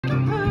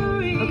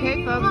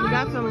Okay, folks, we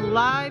got some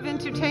live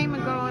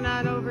entertainment going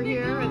on over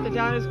here at the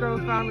Downers Grove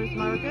Farmers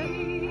Market.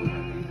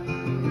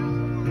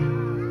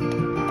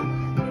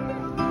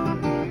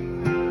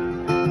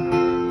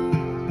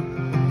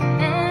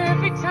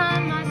 Every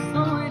time I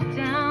slow it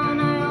down,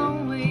 I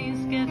always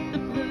get the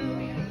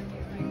blues.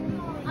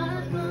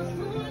 I've lost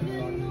more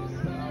than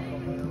most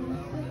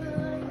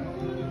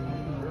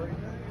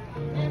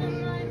and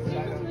I'm like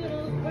a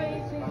little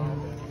crazy.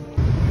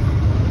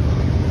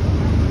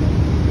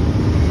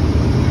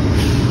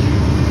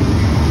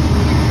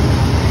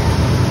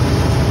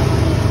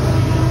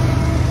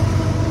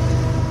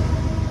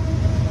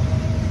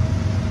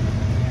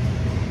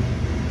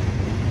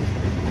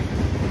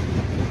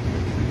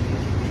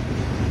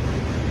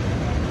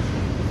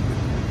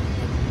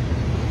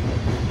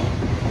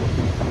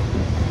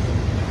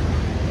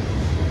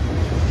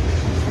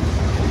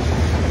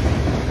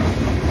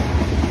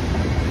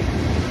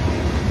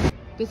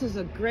 This is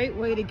a great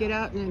way to get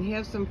out and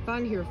have some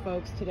fun here,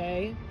 folks,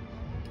 today.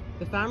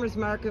 The farmers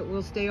market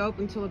will stay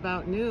open till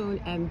about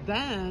noon, and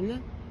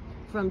then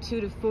from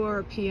 2 to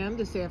 4 p.m.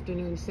 this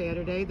afternoon,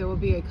 Saturday, there will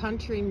be a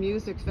country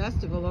music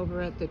festival over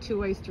at the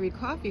 2A Street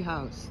Coffee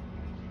House.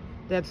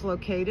 That's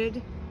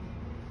located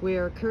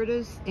where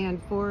Curtis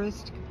and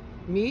Forrest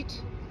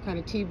meet, kind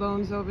of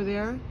T-bones over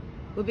there.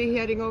 We'll be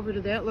heading over to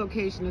that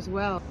location as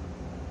well.